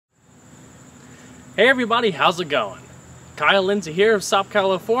Hey everybody, how's it going? Kyle Lindsay here of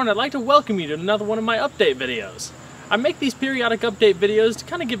Saabkyle04, and I'd like to welcome you to another one of my update videos. I make these periodic update videos to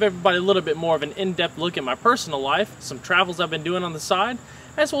kind of give everybody a little bit more of an in-depth look at my personal life, some travels I've been doing on the side,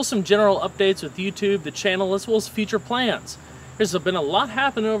 as well as some general updates with YouTube, the channel, as well as future plans. There's been a lot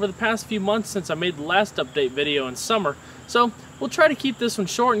happening over the past few months since I made the last update video in summer, so we'll try to keep this one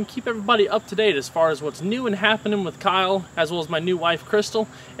short and keep everybody up to date as far as what's new and happening with Kyle, as well as my new wife Crystal,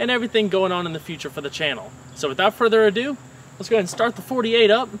 and everything going on in the future for the channel. So without further ado, let's go ahead and start the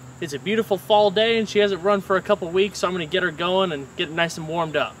 48 up. It's a beautiful fall day and she hasn't run for a couple weeks, so I'm going to get her going and get it nice and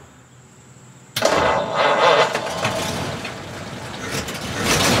warmed up.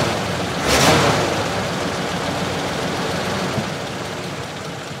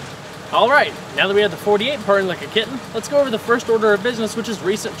 Alright, now that we have the 48 purring like a kitten, let's go over the first order of business, which is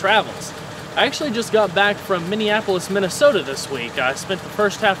recent travels. I actually just got back from Minneapolis, Minnesota this week. I spent the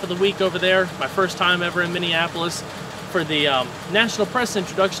first half of the week over there, my first time ever in Minneapolis, for the national press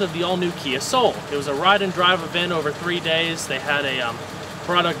introduction of the all-new Kia Soul. It was a ride and drive event over 3 days. They had a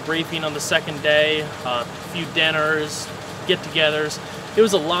product briefing on the second day, a few dinners, get-togethers. It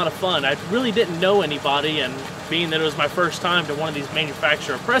was a lot of fun. I really didn't know anybody, and being that it was my first time to one of these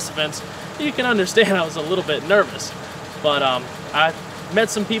manufacturer press events, you can understand I was a little bit nervous. But I met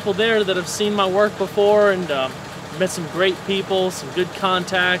some people there that have seen my work before, and met some great people, some good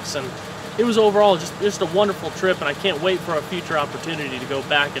contacts, and it was overall just a wonderful trip, and I can't wait for a future opportunity to go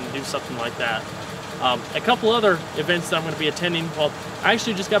back and do something like that. A couple other events that I'm going to be attending. Well, I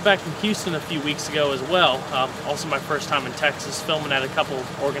actually just got back from Houston a few weeks ago as well. Also my first time in Texas, filming at a couple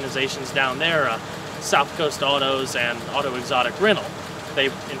organizations down there, South Coast Autos and Auto Exotic Rental. They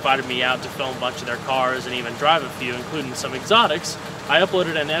invited me out to film a bunch of their cars and even drive a few, including some exotics. I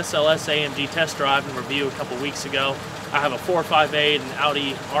uploaded an SLS AMG test drive and review a couple weeks ago. I have a 458, an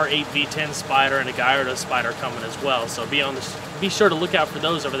Audi R8 V10 Spider, and a Gallardo Spider coming as well, so be sure to look out for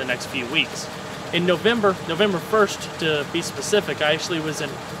those over the next few weeks. In November 1st to be specific, I actually was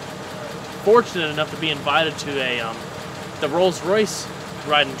fortunate enough to be invited to the Rolls-Royce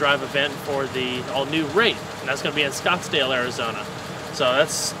ride and drive event for the all-new Wraith, and that's going to be in Scottsdale, Arizona. So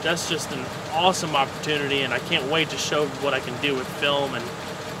that's just an awesome opportunity, and I can't wait to show what I can do with film and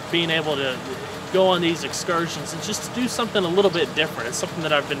being able to go on these excursions and just do something a little bit different. It's something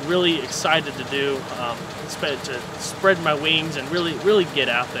that I've been really excited to do, to spread my wings and really get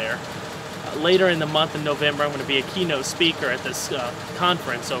out there. Later in the month in November, I'm going to be a keynote speaker at this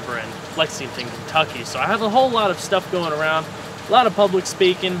conference over in Lexington, Kentucky. So I have a whole lot of stuff going around, a lot of public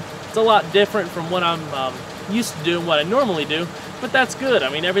speaking. It's a lot different from what I'm used to doing, what I normally do, but that's good. I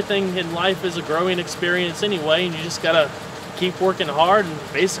mean, everything in life is a growing experience anyway, and you just got to keep working hard and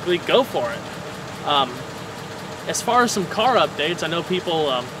basically go for it. As far as some car updates, I know people,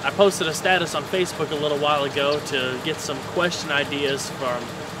 I posted a status on Facebook a little while ago to get some question ideas from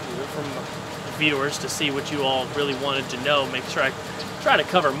viewers to see what you all really wanted to know, make sure I try to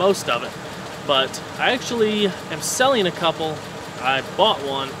cover most of it. But I actually am selling a couple. I bought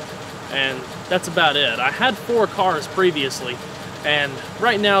one, and that's about it. I had 4 cars previously, and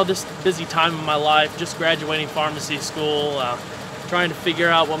right now, this busy time in my life, just graduating pharmacy school, trying to figure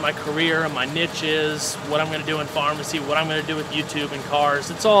out what my career and my niche is, what I'm going to do in pharmacy, what I'm going to do with YouTube and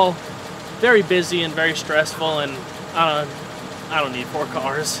cars. It's all very busy and very stressful, and I don't need 4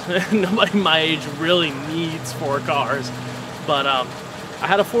 cars. Nobody my age really needs 4 cars. But I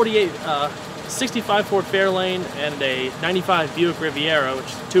had a 65 Ford Fairlane and a 95 Buick Riviera, which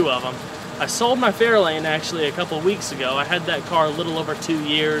is 2 of them. I sold my Fairlane actually a couple weeks ago. I had that car a little over 2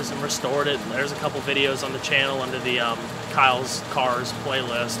 years and restored it. There's a couple videos on the channel under the Kyle's Cars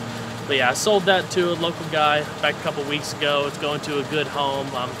playlist. But yeah, I sold that to a local guy back a couple weeks ago. It's going to a good home.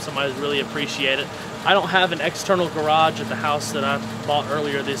 Somebody really appreciate it. I don't have an external garage at the house that I bought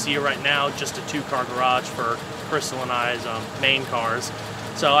earlier this year right now, just a 2-car garage for Crystal and I's main cars.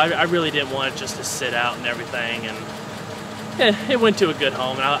 So I really didn't want it just to sit out and everything, and it went to a good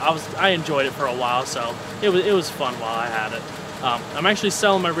home, and I enjoyed it for a while, so it was fun while I had it. I'm actually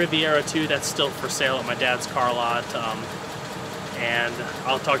selling my Riviera too. That's still for sale at my dad's car lot, and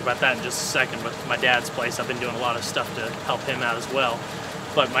I'll talk about that in just a second. With my dad's place, I've been doing a lot of stuff to help him out as well.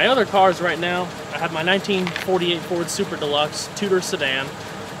 But my other cars right now, I have my 1948 Ford Super Deluxe Tudor sedan.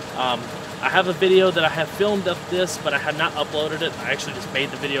 I have a video that I have filmed of this, but I have not uploaded it. I actually just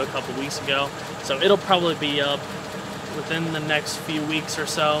made the video a couple weeks ago, so it'll probably be up within the next few weeks or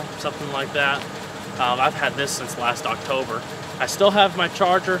so, something like that. I've had this since last October. I still have my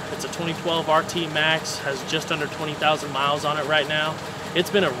Charger. It's a 2012 RT Max, has just under 20,000 miles on it right now. It's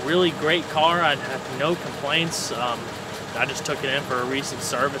been a really great car. I have no complaints. I just took it in for a recent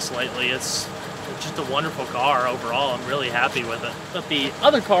service lately. It's it's just a wonderful car overall. I'm really happy with it. But the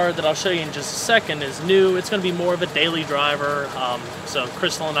other car that I'll show you in just a second is new. It's going to be more of a daily driver, so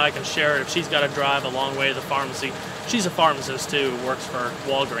Crystal and I can share it if she's got to drive a long way to the pharmacy. She's a pharmacist too, works for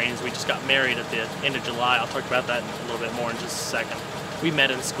Walgreens. We just got married at the end of July. I'll talk about that a little bit more in just a second. We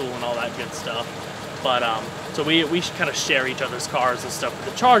met in school and all that good stuff. But so we should kind of share each other's cars and stuff.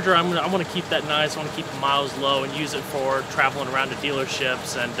 With the Charger, I want to keep that nice. I want to keep the miles low and use it for traveling around to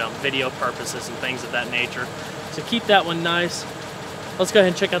dealerships and video purposes and things of that nature. So keep that one nice. Let's go ahead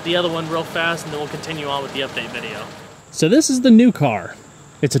and check out the other one real fast, and then we'll continue on with the update video. So this is the new car.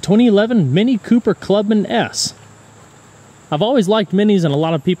 It's a 2011 Mini Cooper Clubman S. I've always liked Minis, and a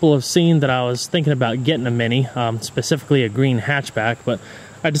lot of people have seen that I was thinking about getting a Mini, specifically a green hatchback, but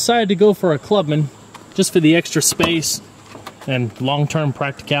I decided to go for a Clubman just for the extra space and long-term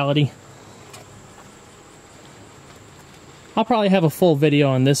practicality. I'll probably have a full video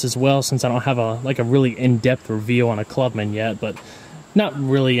on this as well, since I don't have a really in-depth review on a Clubman yet, but not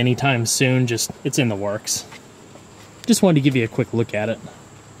really anytime soon, just it's in the works. Just wanted to give you a quick look at it.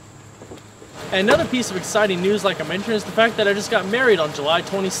 And another piece of exciting news, like I mentioned, is the fact that I just got married on July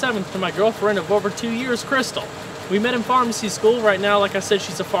 27th to my girlfriend of over 2 years, Crystal. We met in pharmacy school. Right now, like I said,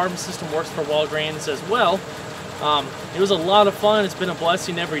 she's a pharmacist and works for Walgreens as well. It was a lot of fun. It's been a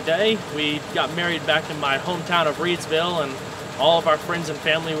blessing every day. We got married back in my hometown of Reedsville, and all of our friends and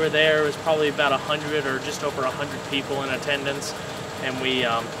family were there. It was probably about 100 or just over 100 people in attendance. And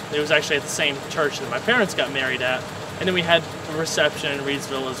it was actually at the same church that my parents got married at. And then we had a reception in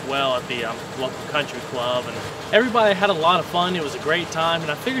Reedsville as well at the local country club, and everybody had a lot of fun. It was a great time,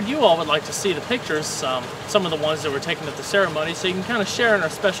 and I figured you all would like to see the pictures, some of the ones that were taken at the ceremony, so you can kind of share in our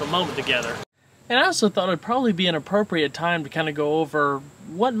special moment together. And I also thought it'd probably be an appropriate time to kind of go over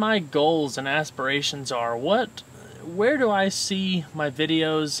what my goals and aspirations are. Where do I see my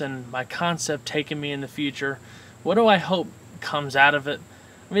videos and my concept taking me in the future? What do I hope comes out of it?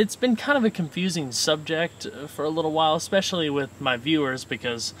 I mean, it's been kind of a confusing subject for a little while, especially with my viewers,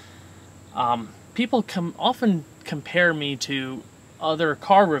 because people often compare me to other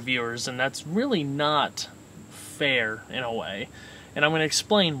car reviewers, and that's really not fair in a way. And I'm going to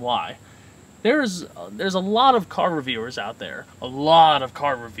explain why. There's a lot of car reviewers out there, a lot of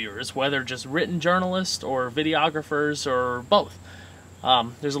car reviewers, whether just written journalists or videographers or both.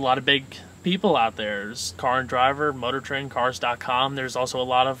 There's a lot of big people out there. There's Car and Driver, Motor Trend, Cars.com. There's also a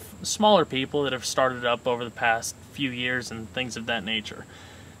lot of smaller people that have started up over the past few years and things of that nature.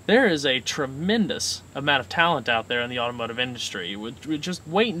 There is a tremendous amount of talent out there in the automotive industry. We're just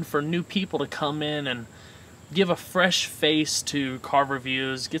waiting for new people to come in and give a fresh face to car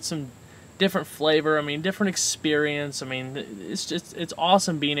reviews, get some different flavor, I mean, different experience. I mean, it's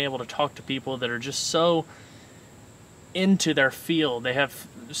awesome being able to talk to people that are just so into their field. They have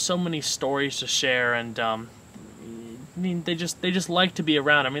so many stories to share, and I mean, they just like to be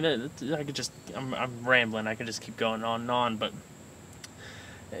around. I mean, I'm rambling. I could just keep going on and on, but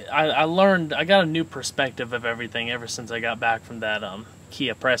I got a new perspective of everything ever since I got back from that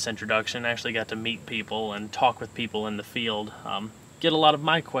Kia press introduction. I actually got to meet people and talk with people in the field, get a lot of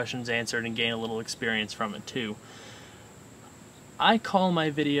my questions answered, and gain a little experience from it too. I call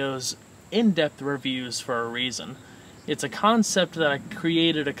my videos in-depth reviews for a reason. It's a concept that I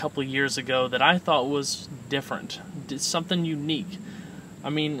created a couple years ago that I thought was different, something unique.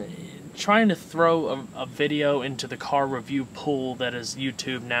 I mean, trying to throw a video into the car review pool that is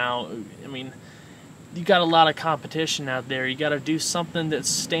YouTube now, I mean, you got a lot of competition out there. You got to do something that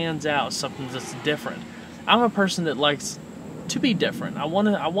stands out, something that's different. I'm a person that likes to be different. I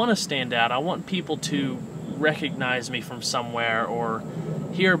want to stand out. I want people to recognize me from somewhere or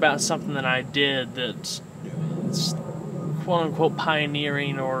hear about something that I did that's quote-unquote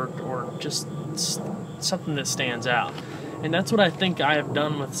pioneering or just something that stands out. And that's what I think I have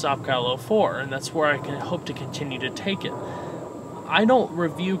done with Saabkyle04, and that's where I can hope to continue to take it. I don't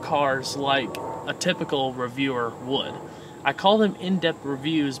review cars like a typical reviewer would. I call them in-depth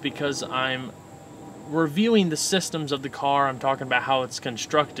reviews because I'm reviewing the systems of the car. I'm talking about how it's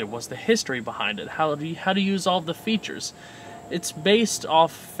constructed, what's the history behind it, how to use all the features. It's based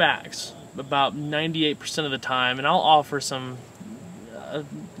off facts about 98% of the time, and I'll offer some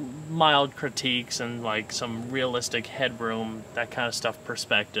mild critiques and like some realistic headroom, that kind of stuff,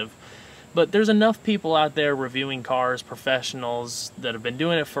 perspective. But there's enough people out there reviewing cars, professionals that have been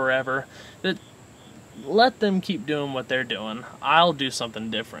doing it forever, that let them keep doing what they're doing. I'll do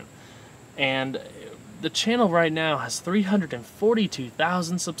something different. And the channel right now has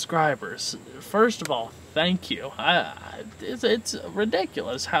 342,000 subscribers. First of all, thank you. It's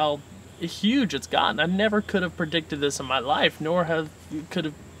ridiculous how huge it's gotten. I never could have predicted this in my life, nor could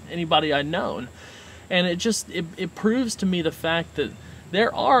have anybody I'd known. And it proves to me the fact that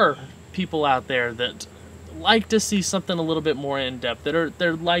there are people out there that like to see something a little bit more in-depth,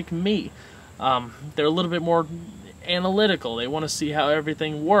 they're like me. They're a little bit more analytical. They want to see how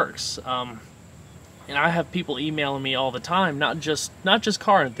everything works. And I have people emailing me all the time, not just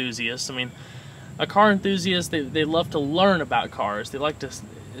car enthusiasts. I mean, a car enthusiast, they love to learn about cars. They like to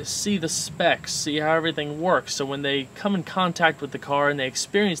see the specs, see how everything works. So when they come in contact with the car and they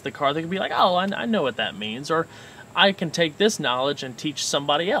experience the car, they can be like, oh, I know what that means, or I can take this knowledge and teach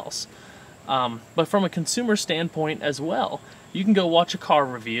somebody else. But from a consumer standpoint as well, you can go watch a car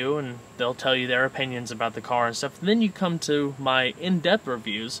review and they'll tell you their opinions about the car and stuff. And then you come to my in-depth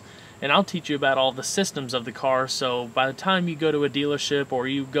reviews and I'll teach you about all the systems of the car. So by the time you go to a dealership or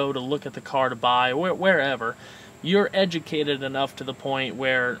you go to look at the car to buy, or wherever, you're educated enough to the point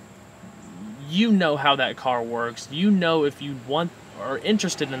where you know how that car works. You know if you want or are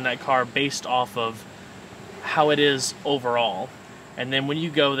interested in that car based off of how it is overall. And then when you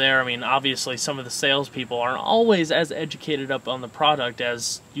go there, I mean, obviously some of the salespeople aren't always as educated up on the product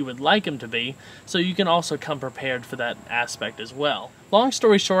as you would like them to be, so you can also come prepared for that aspect as well. Long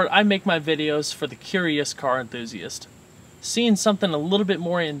story short, I make my videos for the curious car enthusiast, seeing something a little bit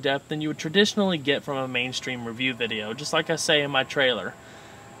more in-depth than you would traditionally get from a mainstream review video, just like I say in my trailer.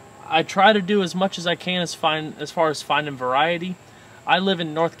 I try to do as much as I can as far as finding variety. I live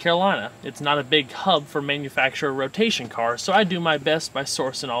in North Carolina. It's not a big hub for manufacturer rotation cars, so I do my best by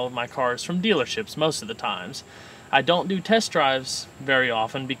sourcing all of my cars from dealerships most of the times. I don't do test drives very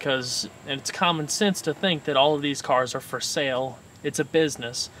often because it's common sense to think that all of these cars are for sale. It's a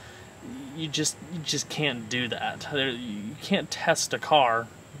business. You just can't do that. You can't test a car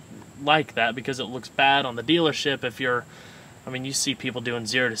like that because it looks bad on the dealership if you're, I mean, you see people doing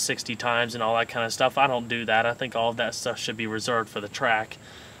 0 to 60 times and all that kind of stuff. I don't do that. I think all of that stuff should be reserved for the track.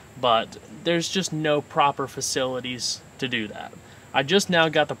 But there's just no proper facilities to do that. I just now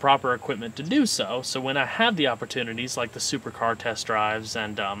got the proper equipment to do so, so when I have the opportunities like the supercar test drives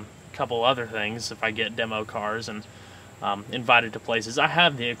and a couple other things, if I get demo cars and invited to places, I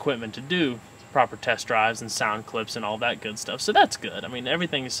have the equipment to do proper test drives and sound clips and all that good stuff. So that's good. I mean,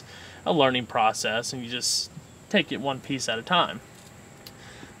 everything's a learning process and you just take it one piece at a time.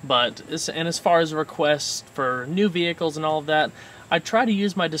 But as far as requests for new vehicles and all of that, I try to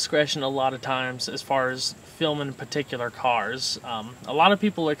use my discretion a lot of times as far as filming particular cars. A lot of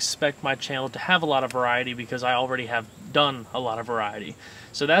people expect my channel to have a lot of variety because I already have done a lot of variety.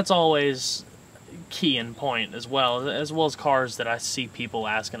 So that's always key in point as well as cars that I see people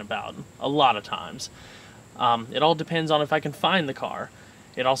asking about a lot of times. It all depends on if I can find the car.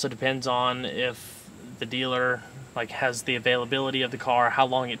 It also depends on if the dealer has the availability of the car, how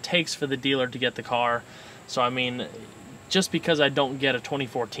long it takes for the dealer to get the car. So I mean, just because I don't get a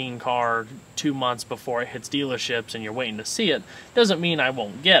 2014 car 2 months before it hits dealerships and you're waiting to see it, doesn't mean I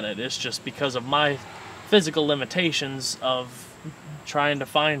won't get it. It's just because of my physical limitations of trying to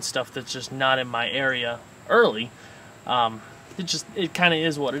find stuff that's just not in my area early. It kind of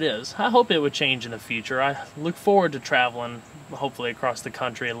is what it is. I hope it would change in the future. I look forward to traveling hopefully across the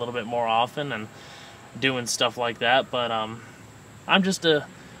country a little bit more often and doing stuff like that, but I'm just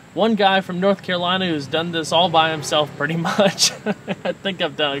one guy from North Carolina who's done this all by himself pretty much. I think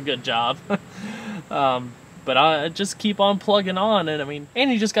I've done a good job. But I just keep on plugging on, and I mean,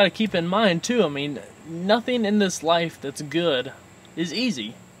 and you just got to keep in mind too, I mean, nothing in this life that's good is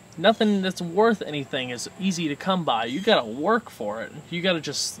easy. Nothing that's worth anything is easy to come by. You got to work for it. You got to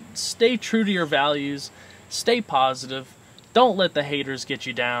just stay true to your values, stay positive, don't let the haters get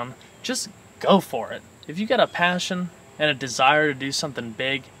you down, just go for it. If you got a passion and a desire to do something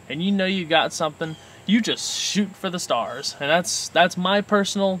big, and you know you got something, you just shoot for the stars. And that's my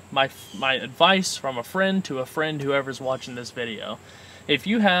personal, my advice from a friend to a friend, whoever's watching this video. If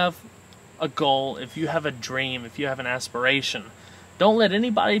you have a goal, if you have a dream, if you have an aspiration, don't let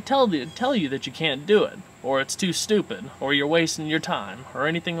anybody tell you that you can't do it, or it's too stupid, or you're wasting your time, or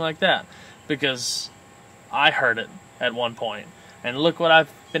anything like that. Because I heard it at one point, and look what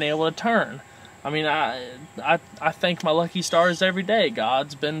I've been able to turn. I mean, I thank my lucky stars every day.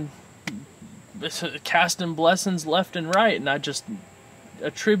 God's been casting blessings left and right, and I just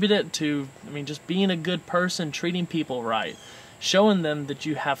attribute it to, I mean, just being a good person, treating people right, showing them that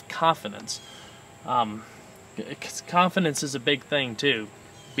you have confidence. Confidence is a big thing too.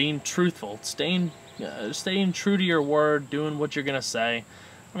 Being truthful, staying true to your word, doing what you're gonna say.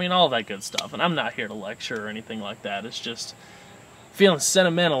 I mean, all that good stuff. And I'm not here to lecture or anything like that. It's just feeling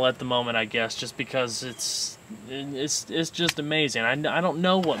sentimental at the moment, I guess, just because it's just amazing. I don't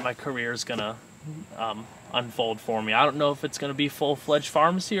know what my career is gonna unfold for me. I don't know if it's going to be full-fledged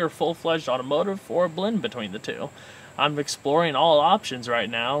pharmacy or full-fledged automotive or a blend between the two. I'm exploring all options right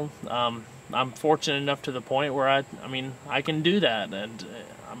now. I'm fortunate enough to the point where I mean, I can do that, and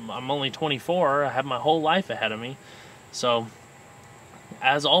I'm only 24. I have my whole life ahead of me. So,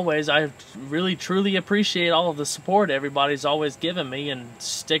 as always, I really truly appreciate all of the support everybody's always given me and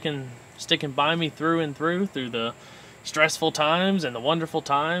sticking by me through and through the stressful times and the wonderful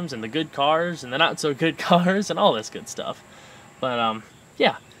times and the good cars and the not so good cars and all this good stuff. But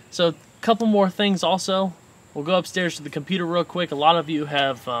yeah, so a couple more things also. We'll go upstairs to the computer real quick. A lot of you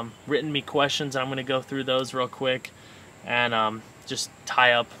have written me questions, and I'm going to go through those real quick and just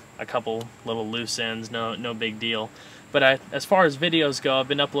tie up a couple little loose ends. No big deal. But as far as videos go, I've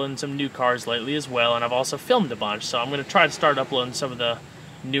been uploading some new cars lately as well, and I've also filmed a bunch. So I'm going to try to start uploading some of the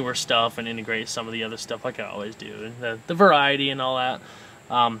newer stuff and integrate some of the other stuff like I always do, the variety and all that.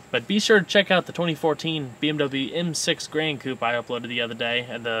 But be sure to check out the 2014 BMW M6 Grand Coupe I uploaded the other day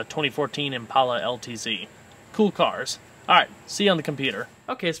and the 2014 Impala LTZ. Cool cars. Alright, see you on the computer.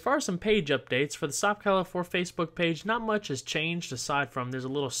 Okay, as far as some page updates, for the Saabkyle04 Facebook page, not much has changed aside from there's a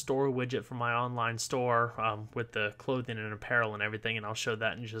little store widget for my online store with the clothing and apparel and everything, and I'll show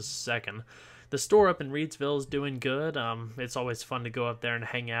that in just a second. The store up in Reedsville is doing good. It's always fun to go up there and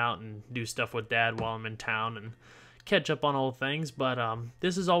hang out and do stuff with Dad while I'm in town and catch up on old things, but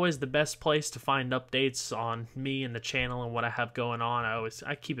this is always the best place to find updates on me and the channel and what I have going on.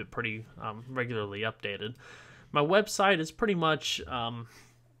 I keep it pretty regularly updated. My website is pretty much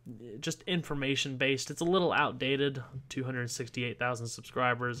just information based. It's a little outdated. 268,000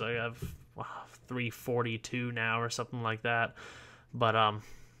 subscribers. I have 342 now or something like that, but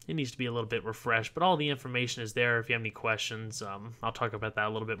it needs to be a little bit refreshed, but all the information is there if you have any questions. I'll talk about that a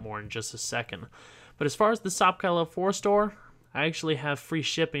little bit more in just a second. But as far as the Saabkyle04 store, I actually have free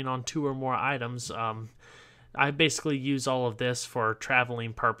shipping on 2 or more items. I basically use all of this for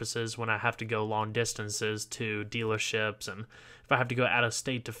traveling purposes when I have to go long distances to dealerships, and if I have to go out of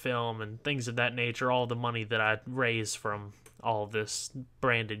state to film and things of that nature. All the money that I raise from all of this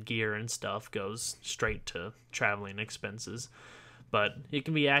branded gear and stuff goes straight to traveling expenses. But it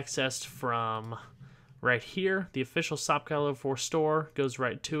can be accessed from right here. The official Saabkyle04 store goes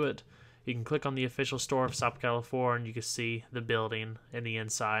right to it. You can click on the official store of Saabkyle04 and you can see the building and the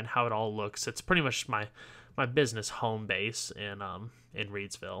inside, how it all looks. It's pretty much my business home base in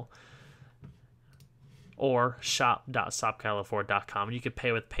Reedsville. Or shop.saabkyle04.com, and you can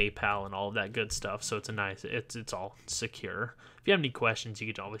pay with PayPal and all of that good stuff. So it's all secure. If you have any questions,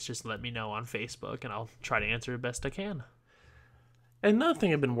 you can always just let me know on Facebook, and I'll try to answer it best I can. Another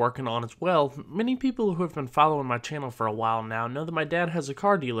thing I've been working on as well, many people who have been following my channel for a while now know that my dad has a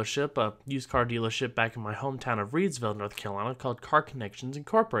car dealership, a used car dealership back in my hometown of Reedsville, North Carolina, called Car Connections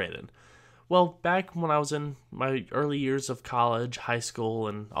Incorporated. Well, back when I was in my early years of college, high school,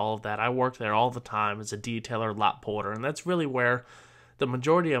 and all of that, I worked there all the time as a detailer, lot porter, and that's really where the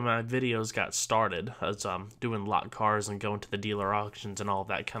majority of my videos got started, as doing lot cars and going to the dealer auctions and all of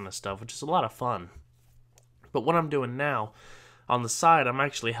that kind of stuff, which is a lot of fun. But what I'm doing now, on the side, I'm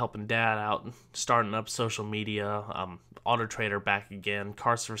actually helping Dad out, starting up social media, Auto Trader back again,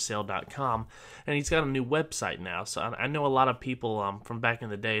 carsforsale.com, and he's got a new website now. So I know a lot of people from back in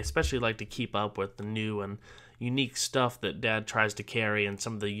the day especially like to keep up with the new and unique stuff that Dad tries to carry and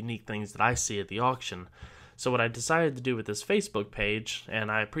some of the unique things that I see at the auction. So what I decided to do with this Facebook page,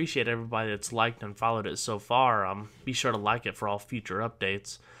 and I appreciate everybody that's liked and followed it so far, be sure to like it for all future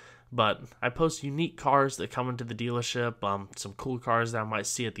updates. But I post unique cars that come into the dealership, some cool cars that I might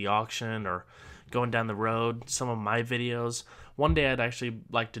see at the auction or going down the road, some of my videos. One day I'd actually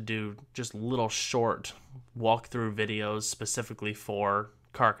like to do just little short walkthrough videos specifically for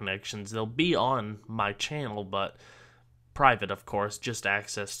Car Connections. They'll be on my channel, but private, of course, just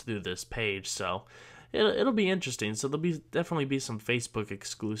accessed through this page. So it'll be interesting. So there'll definitely be some Facebook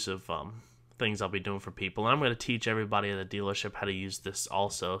exclusive things I'll be doing for people, and I'm going to teach everybody at the dealership how to use this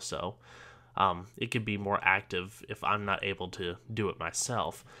also, so it could be more active if I'm not able to do it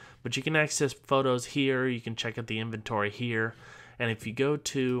myself. But you can access photos here, you can check out the inventory here, and if you go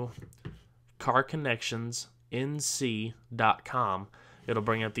to carconnectionsnc.com, it'll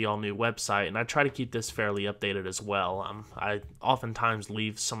bring up the all-new website, and I try to keep this fairly updated as well. I oftentimes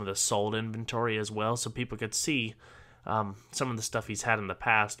leave some of the sold inventory as well, so people could see some of the stuff he's had in the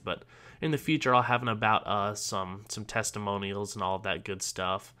past, but in the future I'll have an about us, some testimonials and all of that good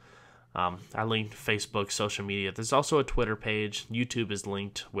stuff. I linked Facebook, social media. There's also a Twitter page. YouTube is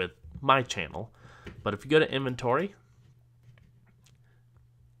linked with my channel, but if you go to inventory,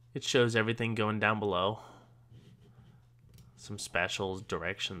 it shows everything going down below. Some specials,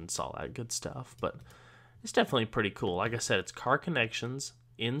 directions, all that good stuff. But it's definitely pretty cool. Like I said, it's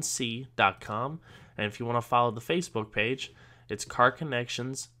carconnectionsnc.com, and if you want to follow the Facebook page, it's Car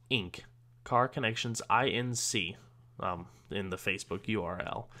Connections Inc. Car Connections Inc. In the Facebook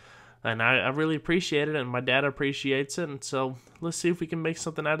URL. And I really appreciate it, and my dad appreciates it, and so let's see if we can make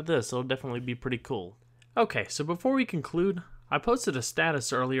something out of this. It'll definitely be pretty cool. Okay, so before we conclude, I posted a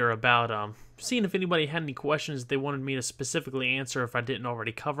status earlier about seeing if anybody had any questions they wanted me to specifically answer if I didn't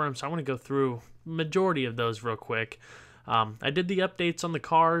already cover them, so I want to go through majority of those real quick. I did the updates on the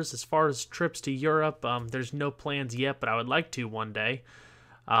cars as far as trips to Europe. There's no plans yet, but I would like to one day.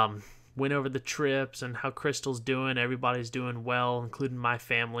 Went over the trips and how Crystal's doing. Everybody's doing well, including my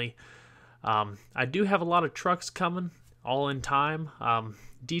family. I do have a lot of trucks coming, all in time.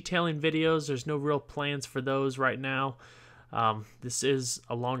 Detailing videos, there's no real plans for those right now. This is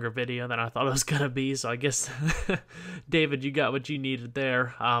a longer video than I thought it was going to be, so I guess, David, you got what you needed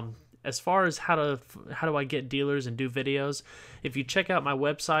there. As far as how do I get dealers and do videos, if you check out my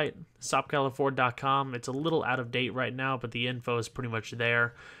website, Saabkyle04.com, it's a little out of date right now, but the info is pretty much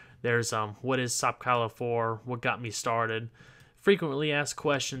there. There's what is Saabkyle04, what got me started, frequently asked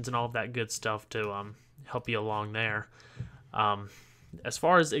questions, and all of that good stuff to help you along there. As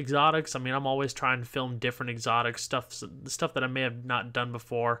far as exotics, I mean, I'm always trying to film different exotic stuff that I may have not done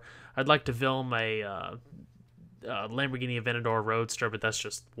before. I'd like to film a Lamborghini Aventador Roadster, but that's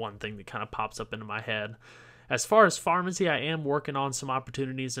just one thing that kind of pops up into my head. As far as pharmacy, I am working on some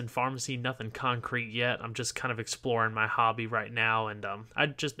opportunities in pharmacy, nothing concrete yet. I'm just kind of exploring my hobby right now, and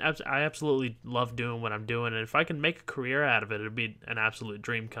I absolutely love doing what I'm doing, and if I can make a career out of it, it'd be an absolute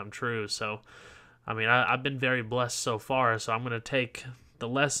dream come true. So, I mean, I've been very blessed so far, so I'm going to take the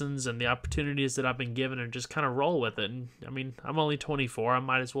lessons and the opportunities that I've been given and just kind of roll with it. And, I mean, I'm only 24. I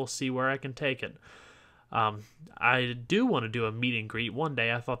might as well see where I can take it. I do want to do a meet and greet one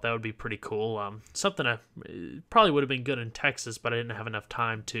day. I thought that would be pretty cool. Something I probably would have been good in Texas, but I didn't have enough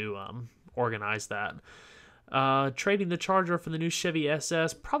time to organize that. Trading the Charger for the new Chevy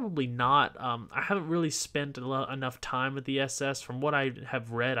SS, probably not. I haven't really spent enough time with the SS. From what I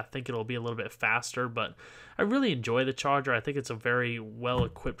have read, I think it'll be a little bit faster, but I really enjoy the Charger. I think it's a very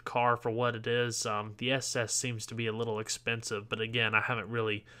well-equipped car for what it is. The SS seems to be a little expensive, but again, I haven't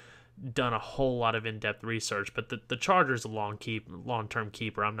really done a whole lot of in-depth research, but the Charger's a long-term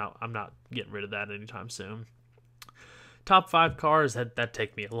keeper. I'm not getting rid of that anytime soon. Top 5 cars, that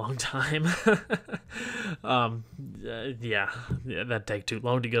take me a long time. Yeah, that'd take too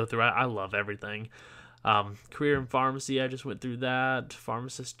long to go through. I love everything. Career in pharmacy, I just went through that.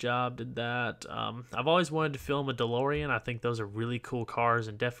 Pharmacist job, did that. I've always wanted to film a DeLorean. I think those are really cool cars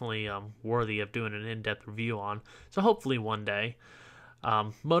and definitely worthy of doing an in-depth review on. So hopefully one day.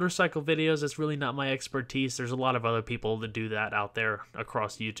 Motorcycle videos, that's really not my expertise. There's a lot of other people that do that out there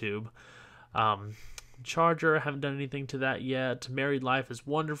across YouTube. Charger, I haven't done anything to that yet. Married life is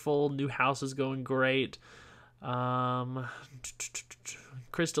wonderful. New house is going great.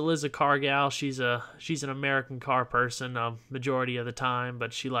 Crystal is a car gal. She's an American car person majority of the time,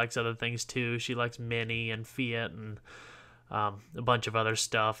 but she likes other things too. She likes Mini and Fiat and a bunch of other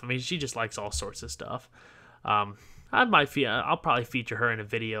stuff. I mean, she just likes all sorts of stuff. I'll probably feature her in a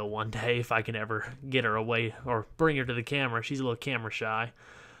video one day if I can ever get her away or bring her to the camera. She's a little camera shy.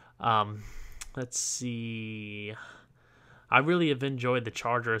 Let's see. I really have enjoyed the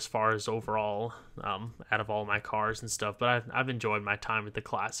Charger as far as overall, out of all my cars and stuff, but I've enjoyed my time with the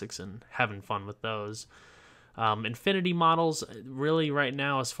classics and having fun with those. Infinity models, really right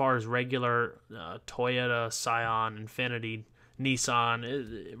now, as far as regular Toyota, Scion, Infinity,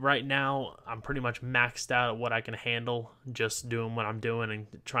 Nissan, right now I'm pretty much maxed out at what I can handle, just doing what I'm doing and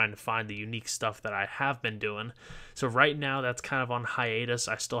trying to find the unique stuff that I have been doing. So right now that's kind of on hiatus.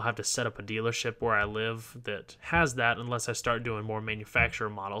 I still have to set up a dealership where I live that has that, unless I start doing more manufacturer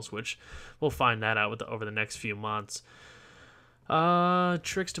models, which we'll find that out over the next few months.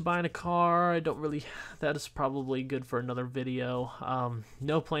 Tricks to buying a car, that is probably good for another video.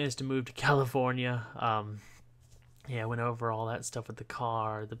 No plans to move to California. Yeah, I went over all that stuff with the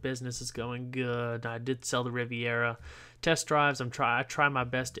car. The business is going good. I did sell the Riviera. Test drives, I try my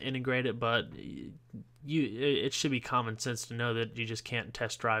best to integrate it, but it should be common sense to know that you just can't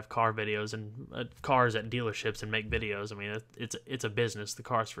test drive car videos and cars at dealerships and make videos. I mean, it's a business. The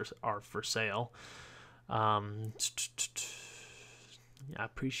cars are for sale. I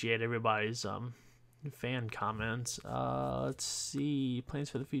appreciate everybody's fan comments. Let's see, plans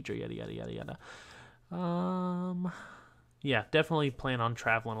for the future, yada yada yada yada. Yeah, definitely plan on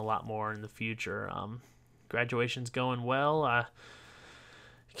traveling a lot more in the future. Graduation's going well. I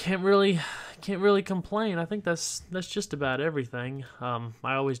can't really complain. I think that's just about everything.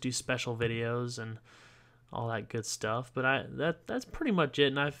 I always do special videos, and all that good stuff. But that's pretty much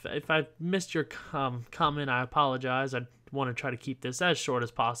it. And if I missed your comment, I apologize. I want to try to keep this as short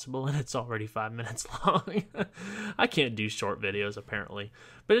as possible, and it's already 5 minutes long. I can't do short videos, apparently.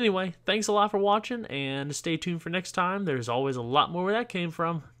 But anyway, thanks a lot for watching, and stay tuned for next time. There's always a lot more where that came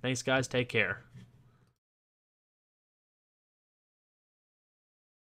from. Thanks, guys. Take care.